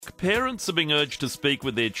Parents are being urged to speak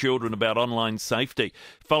with their children about online safety.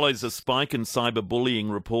 Follows a spike in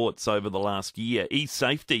cyberbullying reports over the last year.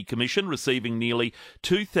 E-Safety Commission receiving nearly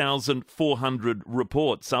 2,400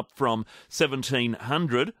 reports, up from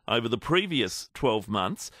 1,700 over the previous 12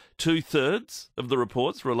 months. Two-thirds of the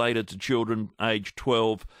reports related to children aged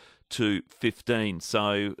 12 to 15.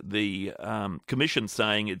 So the Commission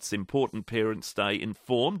saying it's important parents stay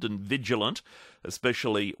informed and vigilant,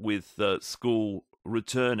 especially with school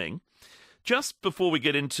returning. Just before we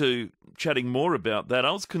get into chatting more about that,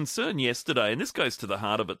 I was concerned yesterday, and this goes to the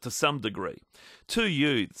heart of it to some degree. Two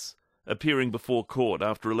youths appearing before court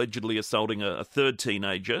after allegedly assaulting a third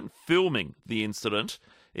teenager and filming the incident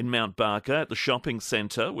in Mount Barker at the shopping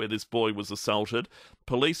centre where this boy was assaulted.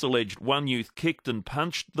 Police alleged one youth kicked and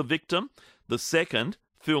punched the victim. The second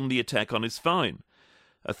filmed the attack on his phone.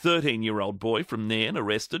 A 13-year-old boy from Nairn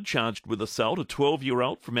arrested, charged with assault. A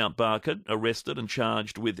 12-year-old from Mount Barker arrested and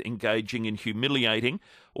charged with engaging in humiliating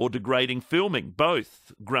or degrading filming.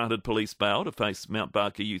 Both granted police bail to face Mount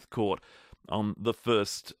Barker Youth Court on the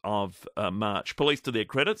 1st of March. Police, to their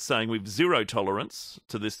credit, saying we've zero tolerance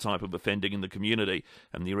to this type of offending in the community,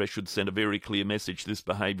 and the arrest should send a very clear message this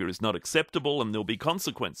behaviour is not acceptable and there'll be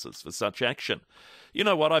consequences for such action. You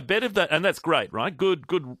know what, I bet if that, and that's great, right? Good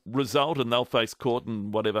result, and they'll face court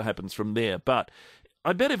and whatever happens from there. But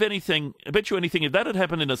I bet you anything, if that had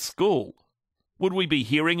happened in a school, would we be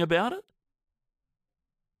hearing about it?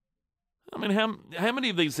 I mean, how many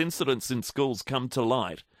of these incidents in schools come to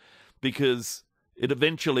light because it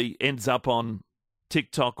eventually ends up on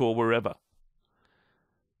TikTok or wherever?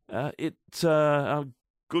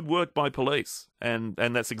 Good work by police, and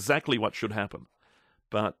that's exactly what should happen.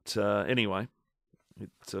 But anyway,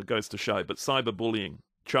 it goes to show. But cyberbullying,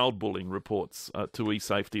 child bullying reports to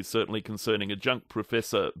E-Safety is certainly concerning. Adjunct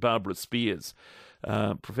Professor Barbara Spears,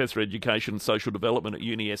 Professor of Education and Social Development at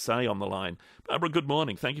UniSA on the line. Barbara, good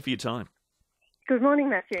morning. Thank you for your time. Good morning,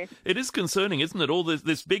 Matthew. It is concerning, isn't it? All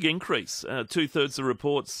this big increase, two-thirds of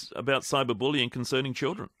reports about cyberbullying concerning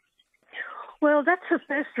children. Well, that's the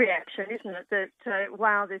first reaction, isn't it? That,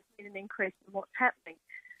 wow, there's been an increase in what's happening.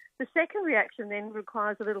 The second reaction then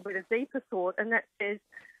requires a little bit of deeper thought, and that says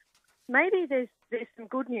maybe there's some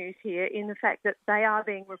good news here in the fact that they are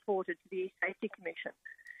being reported to the E-Safety Commission.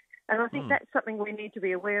 And I think that's something we need to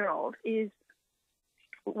be aware of, is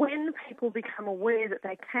when people become aware that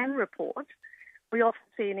they can report, we often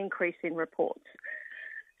see an increase in reports.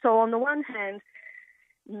 So on the one hand,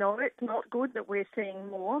 no, it's not good that we're seeing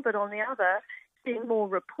more, but on the other, seeing more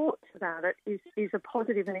reports about it is a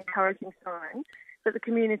positive and encouraging sign that the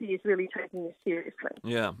community is really taking this seriously.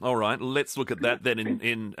 Yeah, all right. Let's look at that then,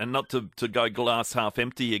 and not to go glass half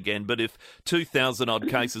empty again, but if 2,000-odd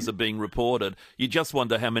cases are being reported, you just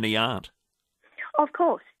wonder how many aren't. Of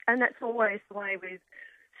course, and that's always the way with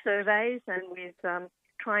surveys and with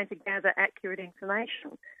trying to gather accurate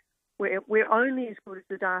information. We're only as good as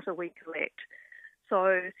the data we collect.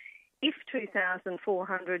 So if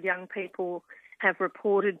 2,400 young people have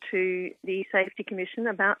reported to the Safety Commission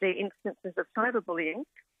about their instances of cyberbullying,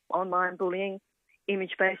 online bullying,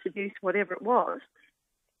 image-based abuse, whatever it was,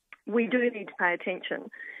 we do need to pay attention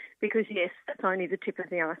because, yes, that's only the tip of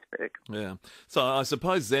the iceberg. Yeah. So I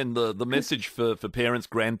suppose then the message for parents,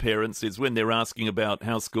 grandparents is when they're asking about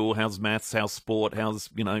how's school, how's maths, how's sport, how's,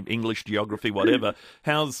 English, geography, whatever,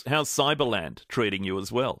 how's Cyberland treating you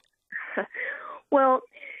as well? Well,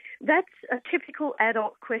 that's a typical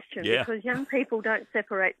adult question because young people don't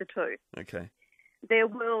separate the two. Okay. Their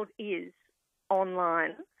world is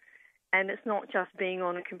online, and it's not just being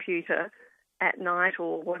on a computer at night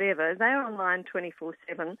or whatever. They're online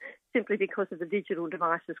 24/7 simply because of the digital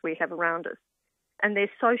devices we have around us, and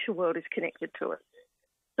their social world is connected to it.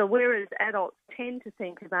 So whereas adults tend to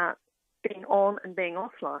think about being on and being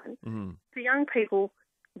offline, for young people,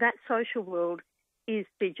 that social world is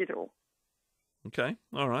digital. Okay,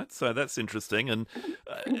 all right. So that's interesting. And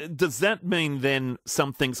does that mean then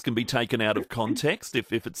some things can be taken out of context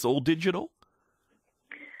if it's all digital?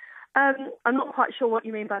 I'm not quite sure what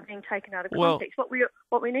you mean by being taken out of context.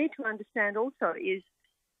 What we need to understand also is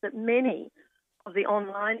that many of the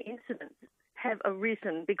online incidents have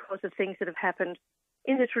arisen because of things that have happened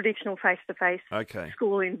in the traditional face-to-face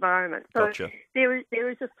school environment. So Gotcha. there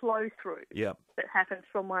is a flow-through that happens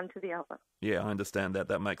from one to the other. Yeah, I understand that.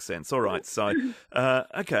 That makes sense. All right. So,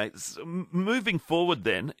 so moving forward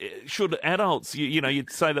then, should adults, you'd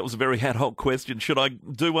say that was a very adult question. Should I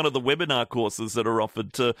do one of the webinar courses that are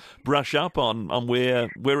offered to brush up on where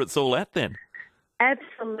it's all at then?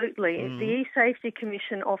 Absolutely. The E-Safety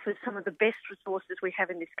Commission offers some of the best resources we have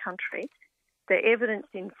in this country. They're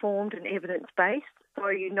evidence-informed and evidence-based, so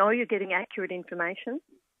you're getting accurate information.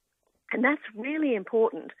 And that's really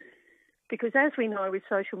important because, as we know with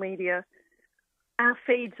social media, our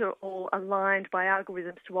feeds are all aligned by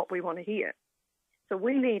algorithms to what we want to hear. So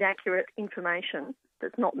we need accurate information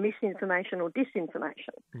that's not misinformation or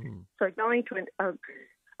disinformation. Mm. So going to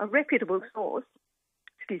a reputable source,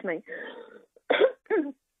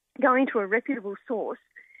 going to a reputable source,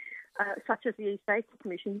 such as the E-Safety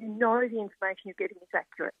Commission, you know the information you're getting is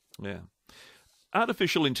accurate. Yeah.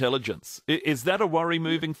 Artificial intelligence, is that a worry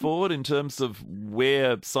moving forward in terms of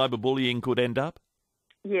where cyberbullying could end up?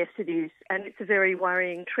 Yes, it is, and it's a very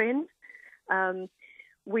worrying trend.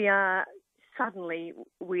 We have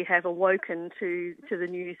awoken to the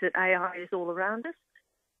news that AI is all around us,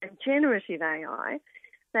 and generative AI,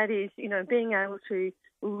 that is, being able to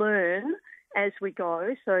learn as we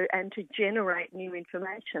go, and to generate new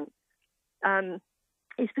information,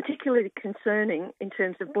 is particularly concerning in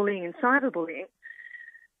terms of bullying and cyberbullying,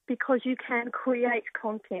 because you can create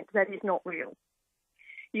content that is not real.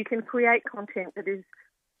 You can create content that is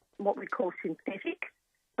what we call synthetic,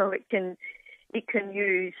 so it can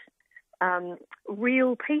use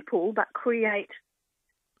real people but create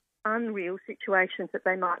unreal situations that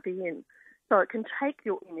they might be in. So it can take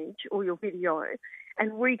your image or your video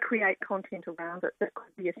and recreate content around it that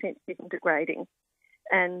could be offensive and degrading.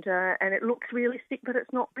 And it looks realistic, but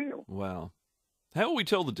it's not real. Wow. How will we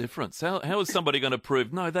tell the difference? How is somebody going to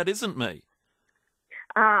prove, no, that isn't me?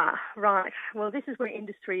 Right. Well, this is where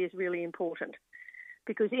industry is really important,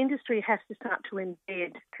 because industry has to start to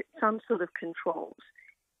embed some sort of controls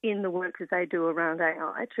in the work that they do around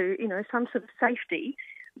AI to, some sort of safety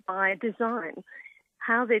by design.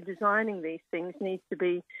 How they're designing these things needs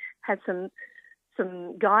to have some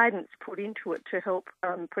guidance put into it to help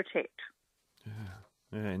protect.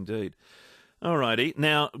 Yeah, indeed. All righty.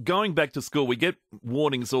 Now, going back to school, we get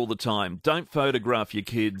warnings all the time. Don't photograph your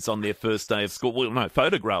kids on their first day of school. Well, no,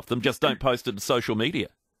 photograph them, just don't post it to social media.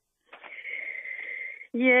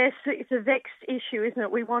 Yes, it's a vexed issue, isn't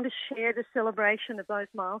it? We want to share the celebration of those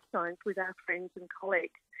milestones with our friends and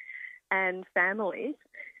colleagues and families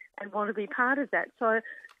and want to be part of that. So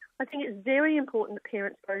I think it's very important that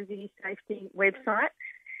parents go to the safety website,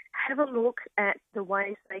 have a look at the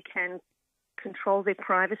ways they can control their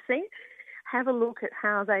privacy, have a look at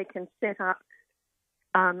how they can set up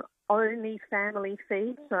only family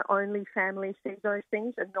feeds, so only families see those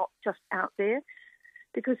things and not just out there.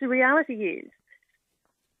 Because the reality is,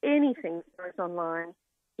 anything that goes online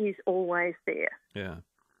is always there.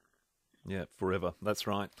 Yeah, forever. That's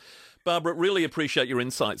right. Barbara, really appreciate your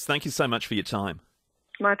insights. Thank you so much for your time.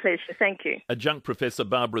 My pleasure. Thank you. Adjunct Professor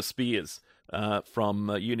Barbara Spears from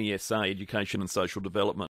UniSA, Education and Social Development.